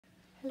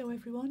Hello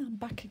everyone, I'm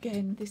back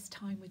again, this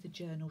time with a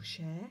journal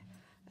share.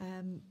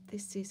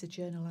 This is a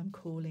journal I'm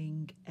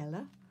calling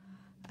Ella.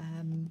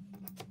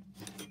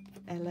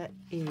 Ella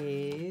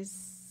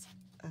is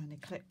an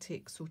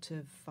eclectic sort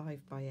of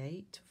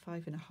 5x8,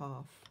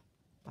 5.5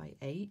 by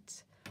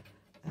 8,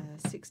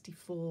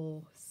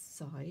 64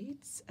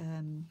 sides,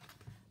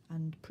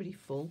 and pretty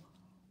full,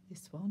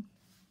 this one.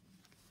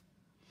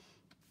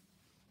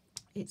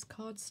 It's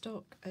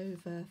cardstock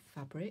over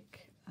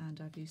fabric, and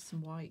I've used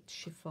some white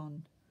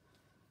chiffon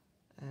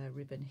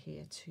ribbon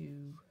here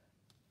to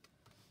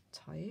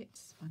tie it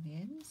on the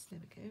ends.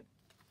 There we go.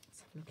 Let's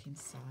have a look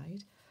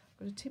inside. I've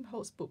got a Tim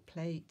Holtz book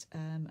plate,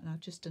 and I've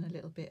just done a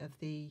little bit of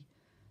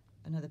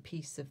another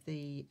piece of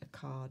the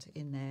card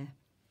in there.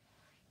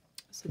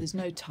 So there's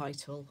no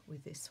title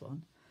with this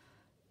one,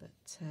 but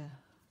I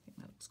think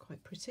that looks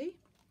quite pretty.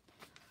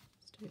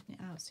 Just open it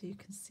out so you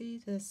can see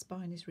the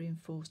spine is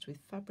reinforced with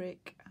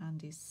fabric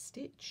and is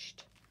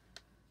stitched.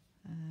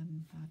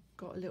 I've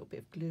got a little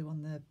bit of glue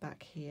on the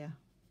back here.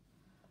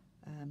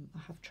 I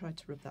have tried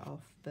to rub that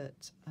off,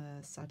 but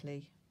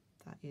sadly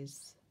that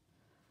is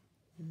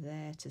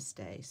there to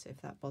stay, so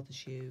if that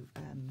bothers you,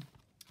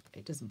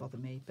 it doesn't bother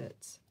me,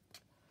 but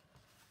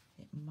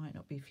it might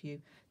not be for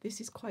you. This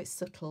is quite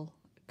subtle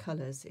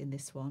colours in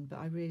this one, but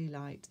I really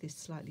liked this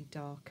slightly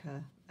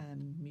darker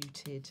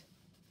muted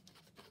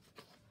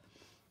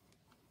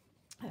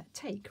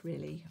take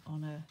really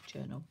on a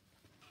journal,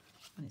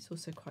 and it's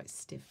also quite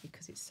stiff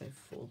because it's so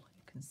full.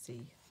 You can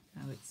see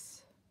now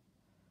it's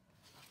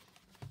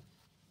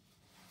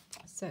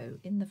so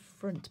in the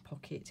front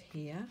pocket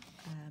here.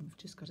 I've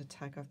just got a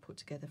tag I've put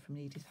together from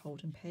an Edith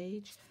Holden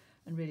page,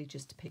 and really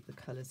just to pick the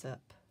colours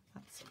up.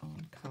 That's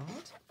on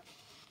card.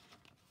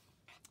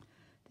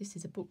 This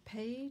is a book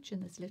page,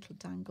 and there's a little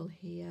dangle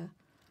here,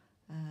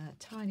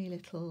 tiny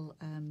little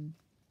need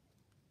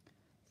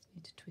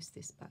to twist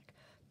this back,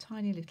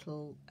 tiny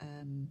little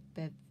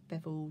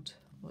beveled,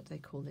 what do they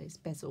call this,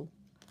 bezel,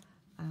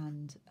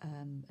 and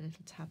a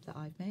little tab that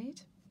I've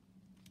made.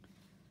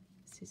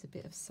 This is a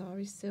bit of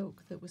sari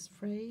silk that was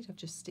frayed. I've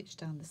just stitched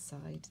down the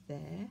side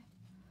there.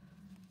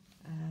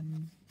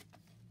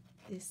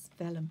 This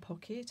vellum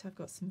pocket, I've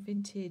got some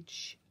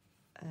vintage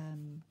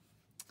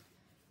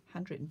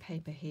handwritten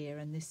paper here,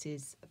 and this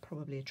is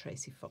probably a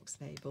Tracy Fox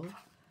label.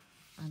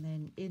 And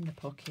then in the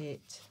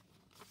pocket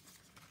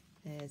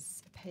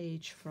there's a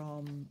page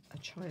from a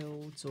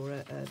child's or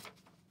a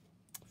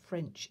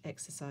French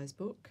exercise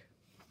book,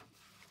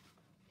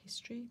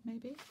 history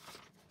maybe.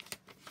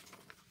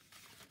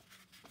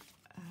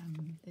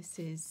 This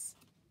is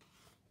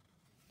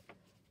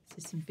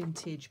some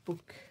vintage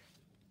book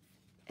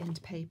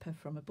end paper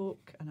from a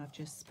book, and I've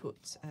just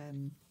put a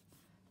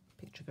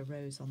picture of a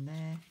rose on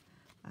there.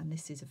 And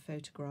this is a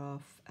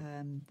photograph.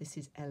 This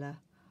is Ella.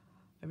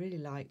 I really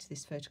liked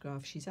this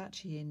photograph. She's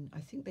actually in,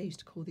 I think they used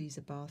to call these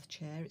a bath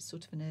chair. It's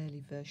sort of an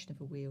early version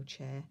of a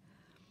wheelchair,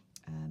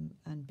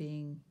 and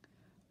being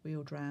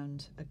wheeled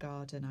round a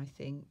garden, I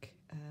think,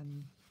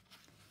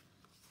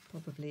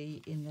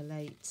 probably in the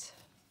late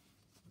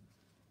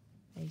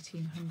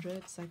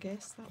 1800s, I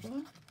guess, that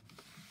one.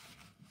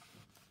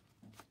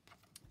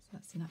 So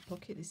that's in that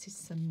pocket. This is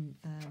some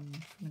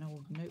from an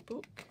old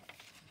notebook.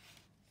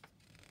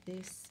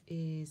 This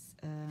is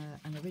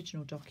an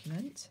original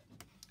document.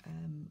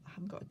 I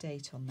haven't got a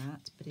date on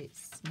that, but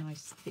it's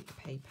nice thick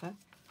paper.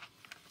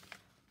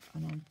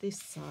 And on this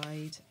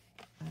side,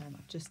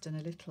 I've just done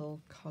a little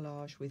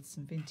collage with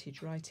some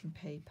vintage writing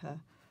paper,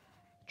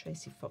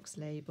 Tracy Fox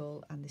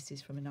label, and this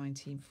is from a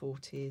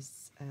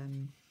 1940s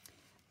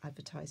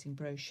advertising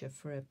brochure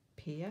for a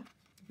pier,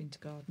 Winter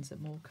Gardens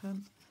at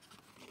Morecambe.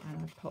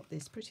 And I've popped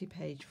this pretty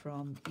page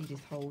from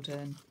Edith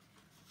Holden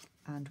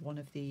and one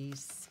of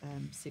these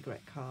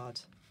cigarette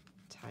card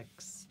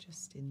tags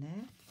just in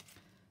there.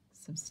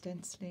 Some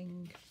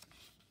stenciling.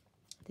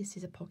 This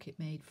is a pocket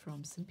made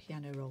from some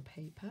piano roll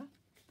paper,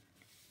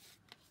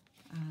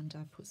 and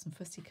I've put some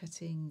fussy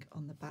cutting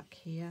on the back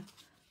here,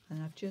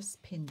 and I've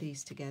just pinned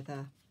these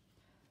together.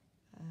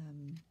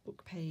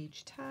 Book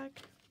page tag.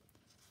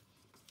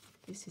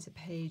 This is a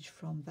page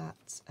from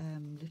that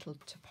little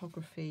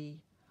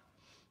topography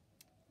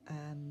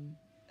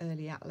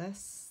early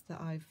atlas that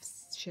I've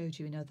showed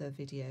you in other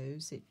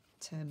videos. It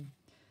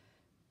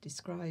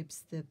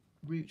describes the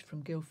route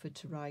from Guildford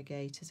to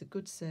Reigate as a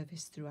good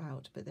service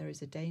throughout, but there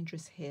is a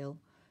dangerous hill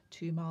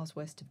 2 miles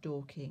west of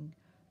Dorking.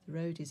 The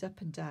road is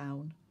up and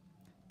down,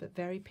 but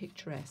very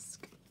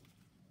picturesque.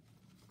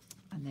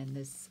 And then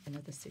there's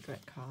another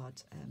cigarette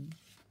card.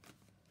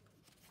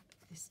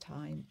 This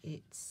time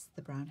it's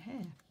the brown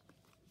hare.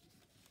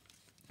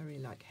 I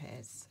really like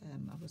hares.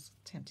 I was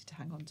tempted to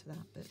hang on to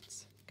that,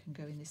 but can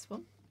go in this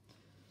one.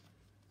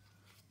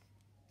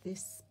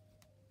 This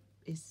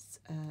is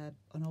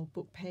an old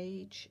book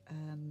page,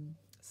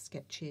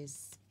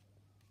 sketches.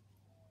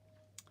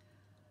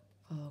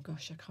 Oh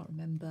gosh, I can't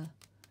remember.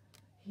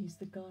 He's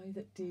the guy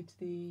that did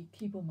the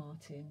Keble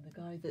Martin,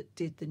 the guy that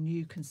did the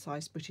new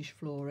Concise British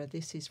Flora.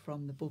 This is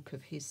from the book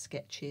of his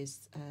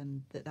sketches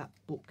that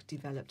book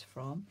developed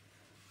from.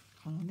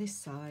 And on this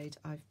side,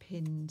 I've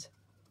pinned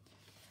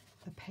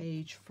a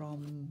page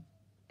from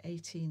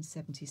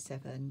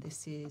 1877.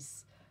 This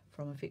is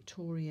from a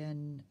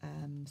Victorian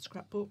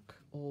scrapbook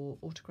or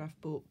autograph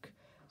book.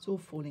 It's all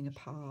falling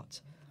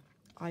apart.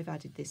 I've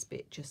added this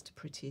bit just to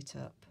pretty it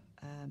up.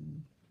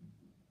 And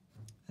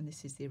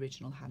this is the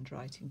original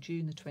handwriting,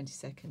 June the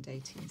 22nd,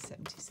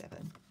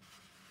 1877.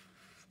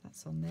 So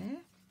that's on there.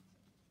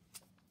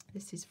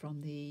 This is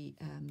from the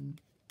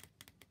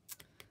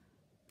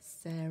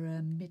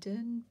Sarah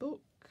Midden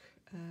book,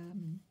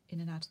 In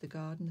and Out of the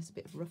Garden. There's a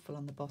bit of ruffle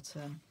on the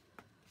bottom,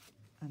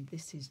 and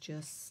this is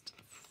just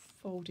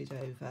folded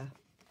over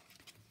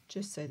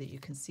just so that you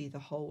can see the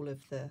whole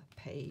of the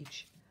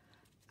page.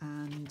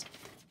 And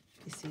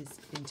this is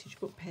vintage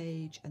book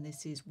page, and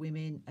this is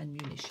women and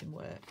munition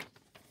work.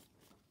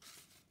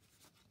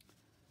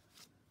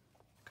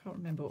 I can't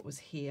remember what was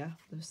here.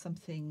 There was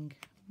something,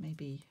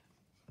 maybe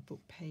a book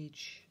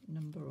page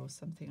number or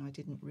something I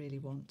didn't really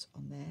want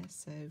on there.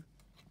 So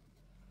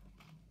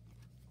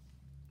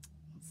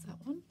what's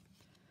that one?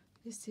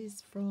 This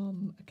is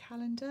from a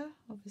calendar,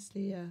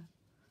 obviously a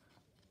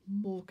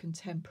more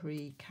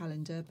contemporary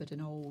calendar, but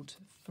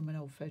from an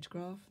old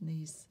photograph. And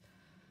these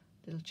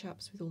little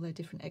chaps with all their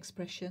different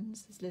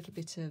expressions. There's a little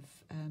bit of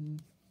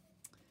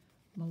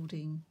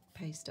moulding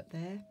paste up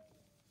there.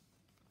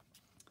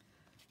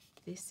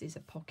 This is a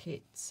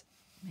pocket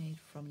made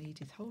from the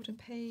Edith Holden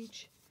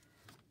page,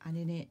 and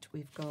in it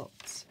we've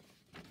got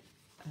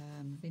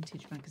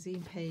vintage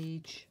magazine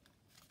page,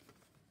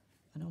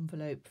 an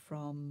envelope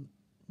from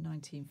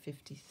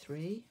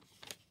 1953.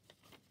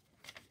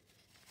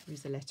 There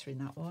is a letter in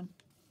that one,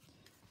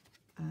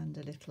 and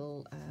a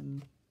little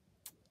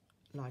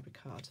library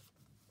card.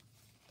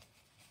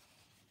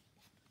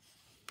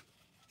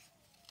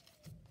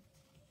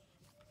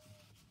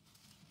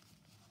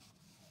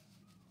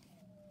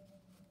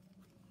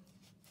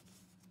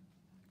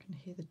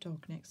 Hear the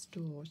dog next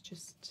door.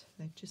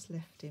 They've just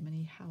left him, and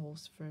he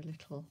howls for a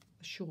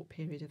short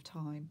period of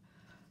time.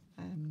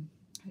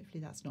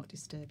 Hopefully that's not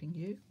disturbing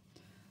you.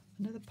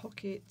 Another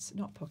pocket,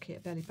 a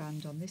belly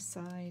band on this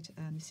side,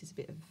 and this is a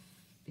bit of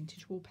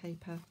vintage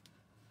wallpaper.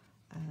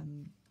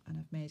 And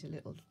I've made a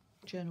little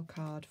journal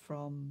card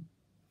from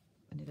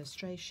an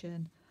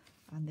illustration,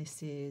 and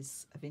this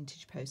is a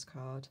vintage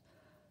postcard.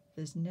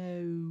 There's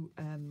no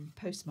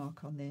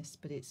postmark on this,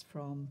 but it's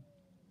from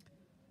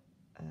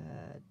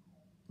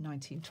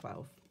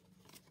 1912.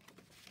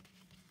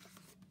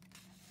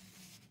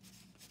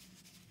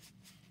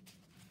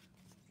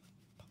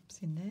 Pops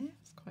in there,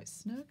 it's quite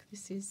snug.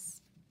 This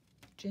is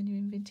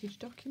genuine vintage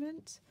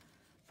document,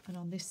 and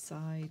on this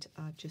side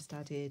I've just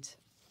added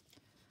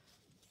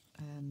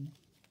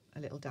a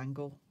little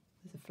dangle.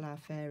 There's a flower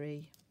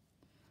fairy,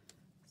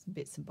 some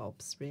bits and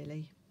bobs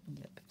really, and a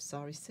little bit of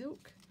sari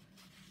silk.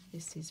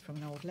 This is from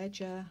an old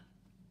ledger,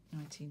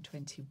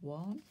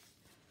 1921.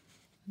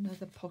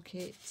 Another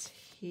pocket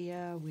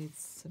here with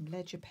some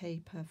ledger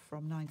paper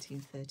from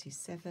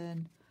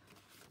 1937.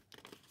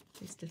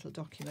 This little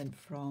document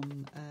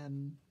from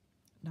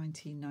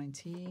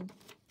 1919.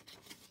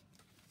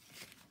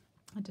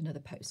 And another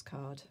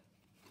postcard.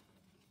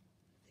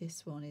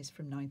 This one is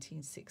from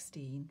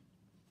 1916.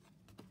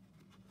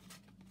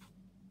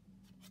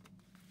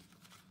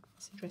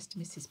 It's addressed to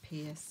Mrs.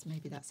 Pierce,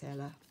 maybe that's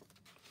Ella.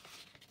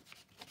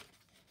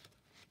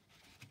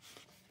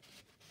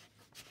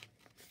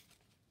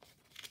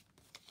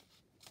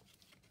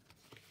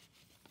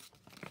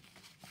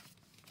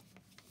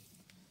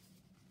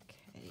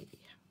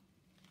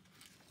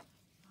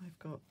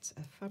 Got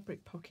a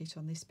fabric pocket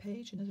on this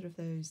page, another of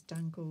those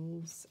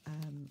dangles,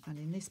 and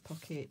in this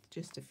pocket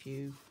just a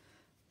few.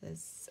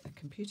 There's a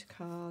computer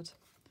card,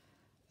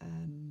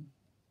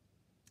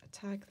 a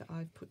tag that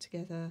I've put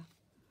together.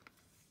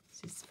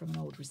 This is from an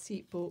old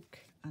receipt book,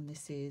 and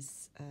this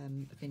is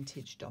a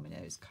vintage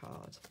Dominoes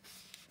card.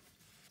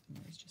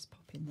 And those just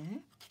pop in there.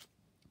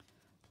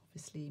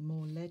 Obviously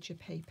more ledger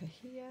paper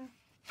here.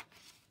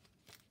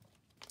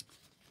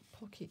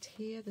 Pocket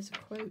here, there's a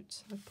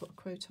quote. I've put a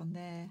quote on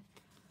there.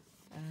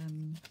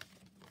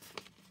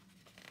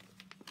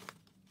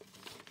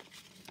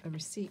 A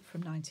receipt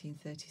from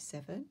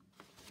 1937,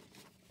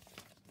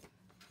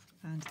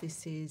 and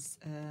this is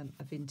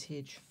a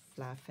vintage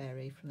flower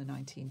fairy from the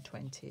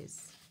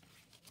 1920s.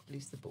 At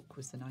least the book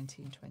was the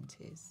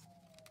 1920s.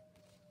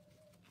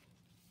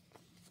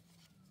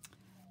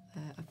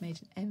 I've made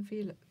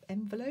an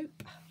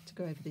envelope to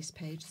go over this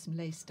page, some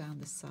lace down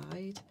the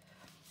side,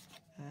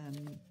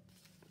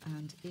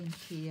 and in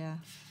here,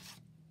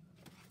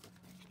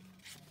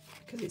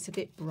 because it's a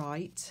bit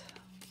bright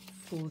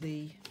for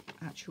the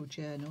actual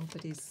journal,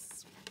 but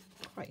is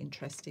quite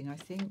interesting, I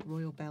think.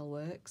 Royal Bell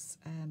Works,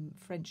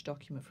 French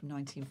document from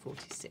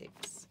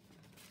 1946.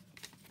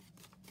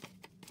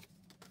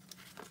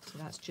 So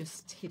that's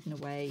just hidden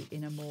away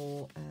in a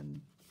more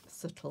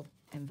subtle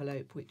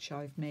envelope, which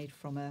I've made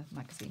from a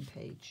magazine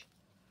page.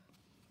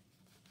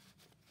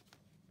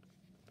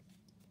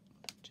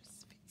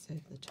 Just fits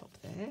over the top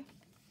there.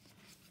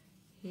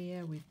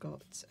 Here we've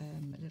got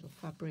a little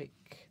fabric.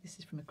 This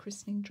is from a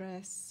christening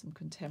dress, some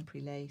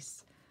contemporary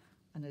lace,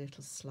 and a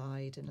little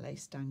slide and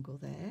lace dangle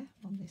there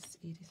on this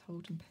Edith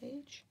Holden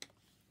page.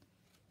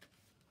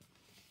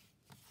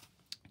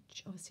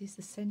 Which obviously is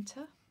the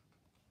centre.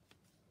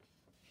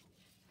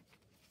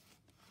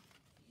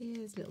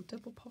 Here's a little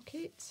double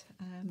pocket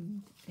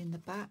in the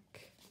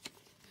back.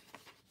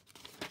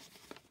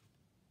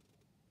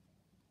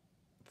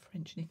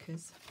 French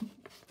knickers.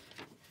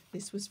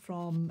 This was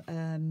from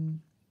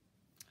an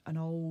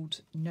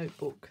old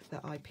notebook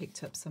that I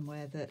picked up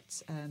somewhere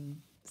that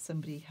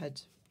somebody had,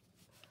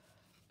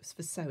 it was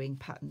for sewing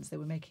patterns. They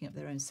were making up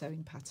their own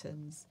sewing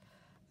patterns.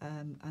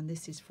 And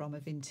this is from a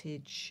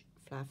vintage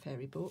Flower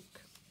Fairy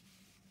book.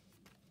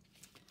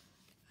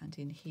 And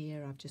in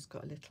here I've just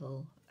got a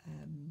little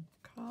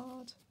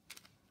card,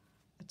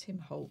 a Tim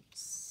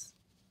Holtz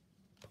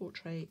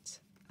portrait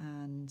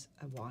and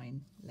a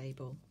wine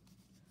label,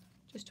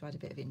 just to add a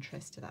bit of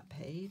interest to that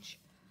page.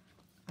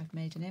 I've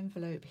made an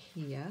envelope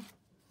here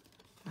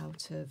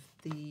out of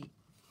the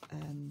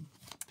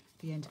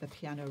end of a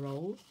piano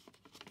roll,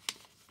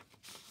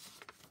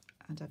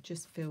 and I've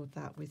just filled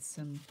that with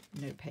some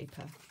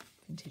notepaper,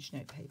 vintage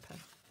notepaper.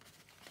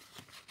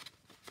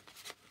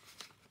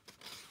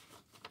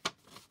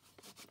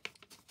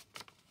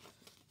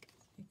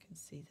 You can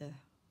see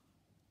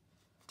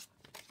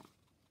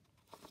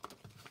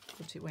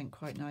thought it went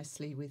quite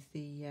nicely with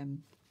the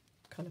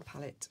colour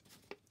palette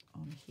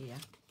on here.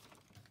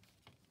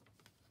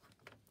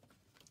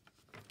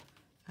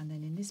 And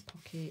then in this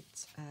pocket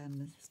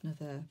there's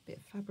another bit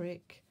of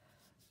fabric,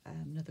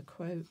 another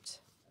quote,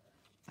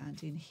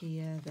 and in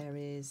here there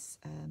is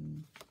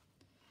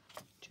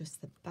just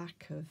the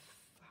back of,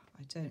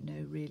 I don't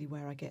know really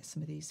where I get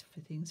some of these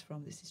things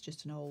from. This is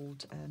just an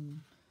old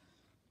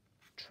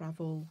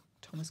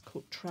Thomas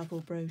Cook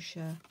travel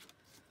brochure.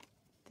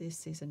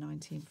 This is a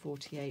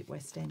 1948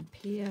 West End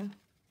Pier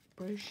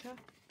brochure.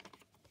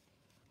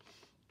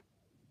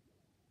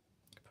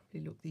 Could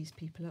probably look these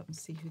people up and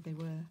see who they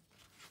were.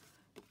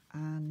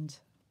 And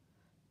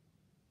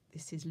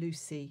this is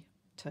Lucy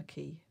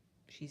Tuckey.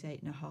 She's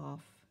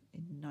 8.5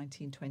 in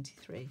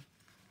 1923.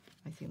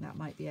 I think that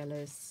might be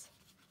Ella's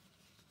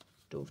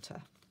daughter.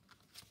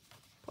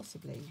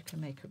 Possibly, you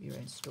can make up your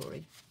own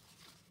story.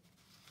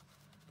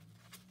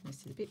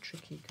 This is a bit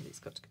tricky because it's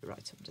got to go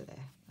right under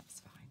there.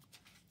 That's fine.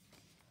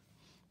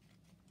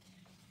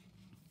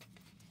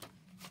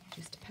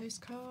 Just a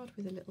postcard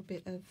with a little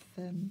bit of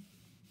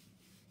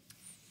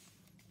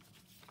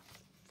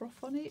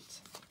froth on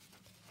it.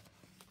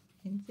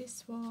 In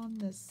this one,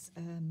 there's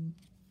a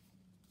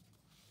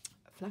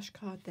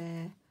flashcard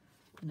there,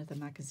 another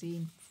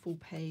magazine, full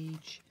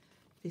page.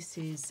 This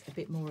is a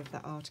bit more of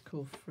that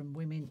article from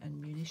Women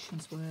and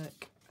Munitions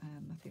Work.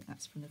 I think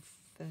that's from the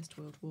First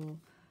World War,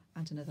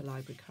 and another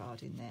library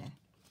card in there.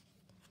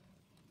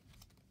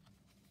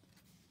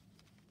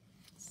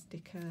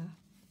 Sticker.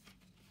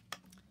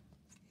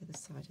 The other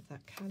side of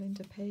that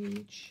calendar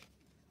page.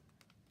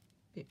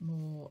 A bit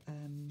more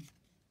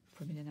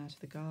from In and Out of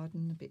the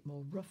Garden, a bit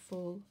more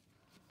ruffle.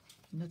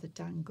 Another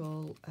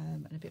dangle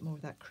and a bit more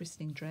of that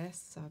christening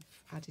dress. I've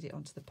added it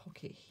onto the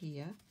pocket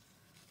here.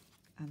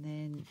 And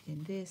then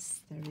in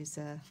this there is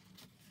a,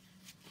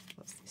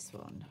 what's this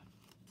one?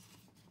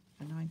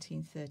 A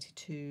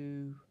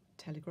 1932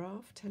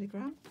 telegram.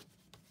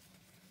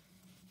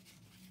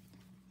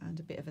 And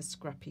a bit of a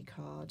scrappy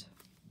card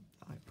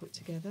that I've put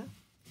together.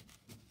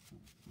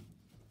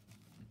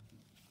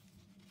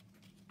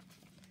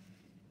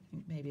 I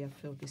think maybe I've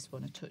filled this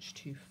one a touch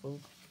too full.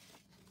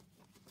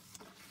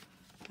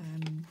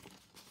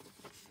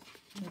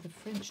 Another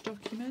French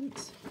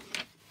document,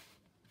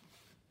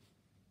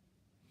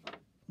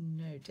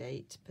 no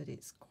date, but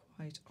it's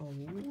quite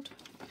old,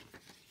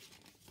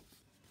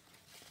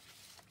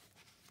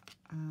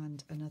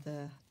 and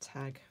another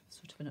tag,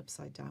 sort of an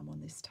upside down one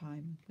this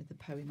time, with the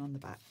poem on the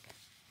back.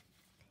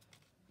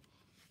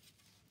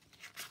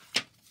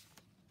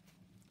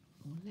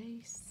 More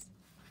lace.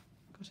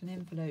 Got an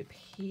envelope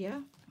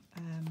here,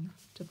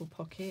 double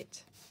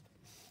pocket,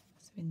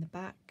 so in the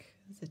back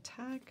there's a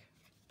tag,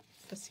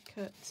 fussy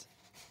cut,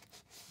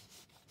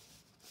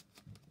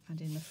 and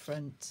in the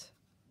front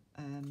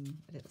a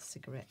little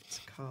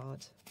cigarette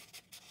card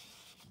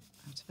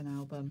out of an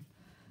album.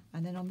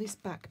 And then on this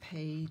back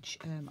page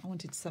I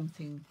wanted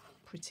something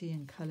pretty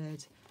and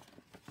coloured,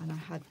 and I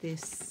had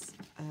this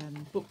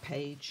book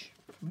page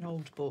from an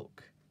old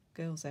book,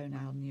 Girls' Own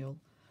Annual,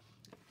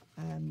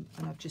 and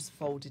I've just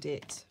folded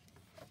it.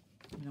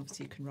 I mean,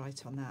 obviously you can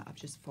write on that. I've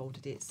just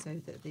folded it so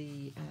that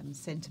the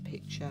centre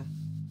picture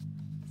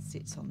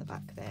sits on the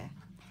back there.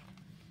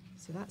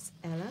 So that's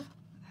Ella.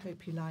 I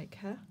hope you like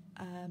her,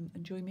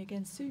 and join me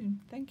again soon.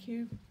 Thank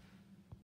you.